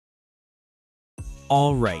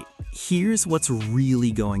All right, here's what's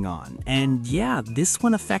really going on. And yeah, this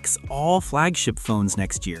one affects all flagship phones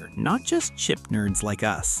next year, not just chip nerds like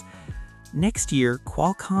us. Next year,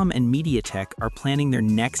 Qualcomm and MediaTek are planning their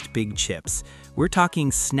next big chips. We're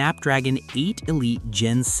talking Snapdragon 8 Elite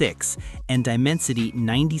Gen 6 and Dimensity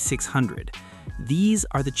 9600. These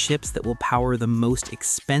are the chips that will power the most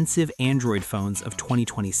expensive Android phones of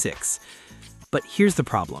 2026. But here's the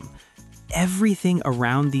problem. Everything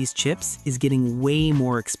around these chips is getting way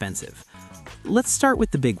more expensive. Let's start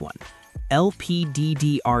with the big one,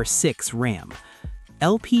 LPDDR6 RAM.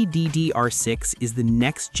 LPDDR6 is the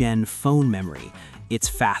next-gen phone memory. It's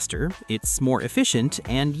faster, it's more efficient,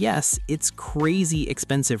 and yes, it's crazy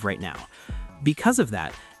expensive right now. Because of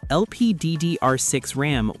that, LPDDR6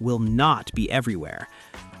 RAM will not be everywhere.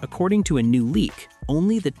 According to a new leak,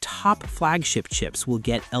 only the top flagship chips will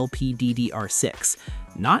get LPDDR6,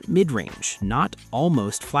 not mid-range, not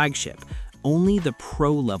almost flagship, only the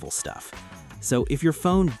pro-level stuff. So if your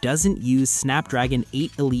phone doesn't use Snapdragon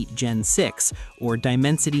 8 Elite Gen 6 or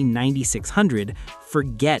Dimensity 9600,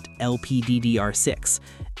 forget LPDDR6.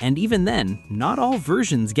 And even then, not all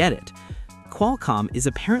versions get it. Qualcomm is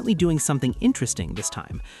apparently doing something interesting this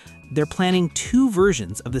time. They're planning two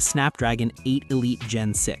versions of the Snapdragon 8 Elite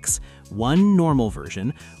Gen 6, one normal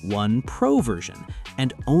version, one Pro version,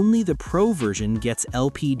 and only the Pro version gets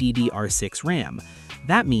LPDDR6 RAM.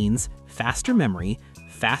 That means faster memory,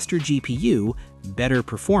 faster GPU, better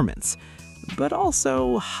performance, but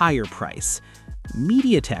also higher price.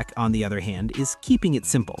 MediaTek, on the other hand, is keeping it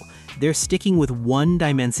simple. They're sticking with one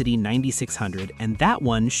Dimensity 9600, and that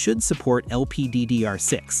one should support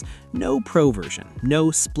LPDDR6. No Pro version,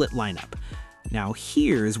 no split lineup. Now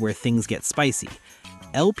here's where things get spicy.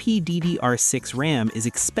 LPDDR6 RAM is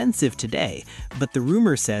expensive today, but the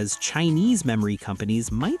rumor says Chinese memory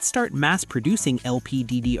companies might start mass-producing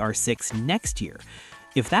LPDDR6 next year.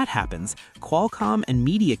 If that happens, Qualcomm and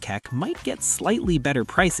MediaTek might get slightly better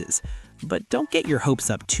prices. But don't get your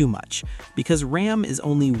hopes up too much, because RAM is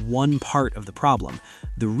only one part of the problem.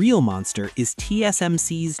 The real monster is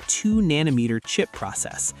TSMC's 2nm chip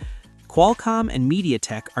process. Qualcomm and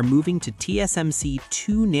MediaTek are moving to TSMC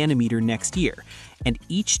 2nm next year, and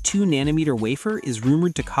each 2nm wafer is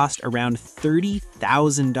rumored to cost around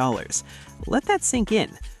 $30,000. Let that sink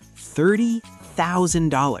in.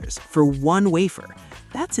 $30,000 for one wafer.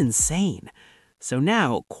 That's insane. So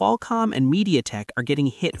now, Qualcomm and MediaTek are getting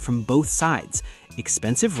hit from both sides.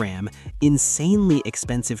 Expensive RAM, insanely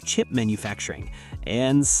expensive chip manufacturing,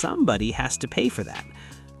 and somebody has to pay for that.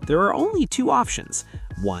 There are only two options.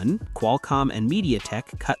 One, Qualcomm and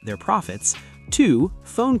MediaTek cut their profits. Two,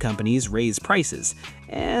 phone companies raise prices.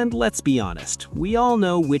 And let's be honest, we all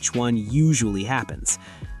know which one usually happens.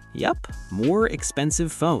 Yup, more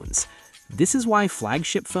expensive phones. This is why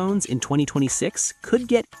flagship phones in 2026 could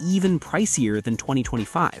get even pricier than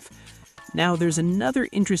 2025. Now, there's another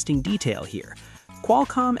interesting detail here.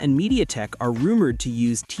 Qualcomm and MediaTek are rumored to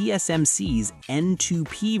use TSMC's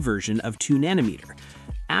N2P version of 2nm.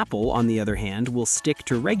 Apple, on the other hand, will stick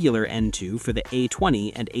to regular N2 for the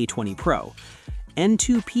A20 and A20 Pro.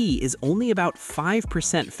 N2P is only about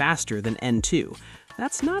 5% faster than N2.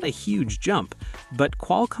 That's not a huge jump, but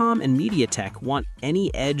Qualcomm and MediaTek want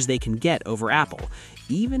any edge they can get over Apple,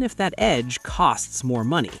 even if that edge costs more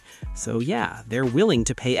money. So yeah, they're willing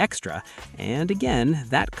to pay extra, and again,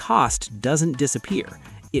 that cost doesn't disappear.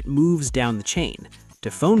 It moves down the chain, to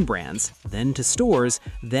phone brands, then to stores,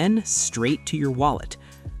 then straight to your wallet.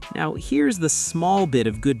 Now here's the small bit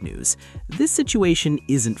of good news. This situation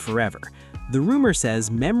isn't forever. The rumor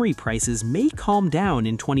says memory prices may calm down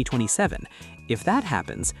in 2027. If that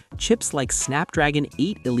happens, chips like Snapdragon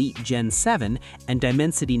 8 Elite Gen 7 and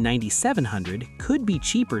Dimensity 9700 could be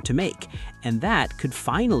cheaper to make, and that could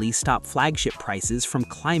finally stop flagship prices from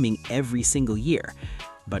climbing every single year.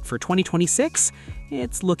 But for 2026,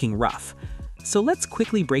 it's looking rough. So let's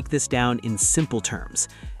quickly break this down in simple terms.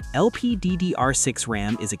 LPDDR6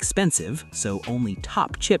 RAM is expensive, so only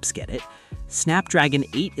top chips get it. Snapdragon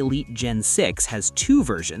 8 Elite Gen 6 has two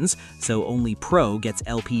versions, so only Pro gets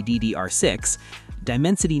LPDDR6.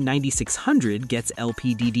 Dimensity 9600 gets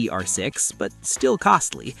LPDDR6, but still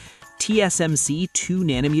costly. TSMC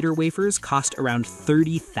 2nm wafers cost around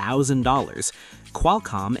 $30,000.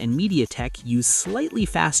 Qualcomm and MediaTek use slightly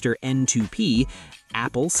faster N2P,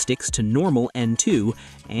 Apple sticks to normal N2,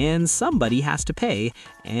 and somebody has to pay,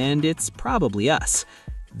 and it's probably us.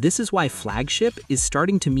 This is why flagship is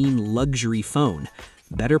starting to mean luxury phone.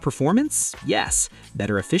 Better performance? Yes.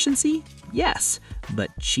 Better efficiency? Yes.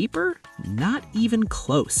 But cheaper? Not even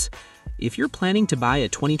close. If you're planning to buy a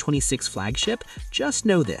 2026 flagship, just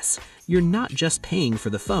know this. You're not just paying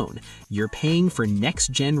for the phone, you're paying for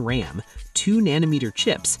next-gen RAM, 2nm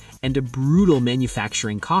chips, and a brutal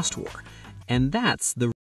manufacturing cost war. And that's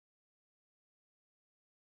the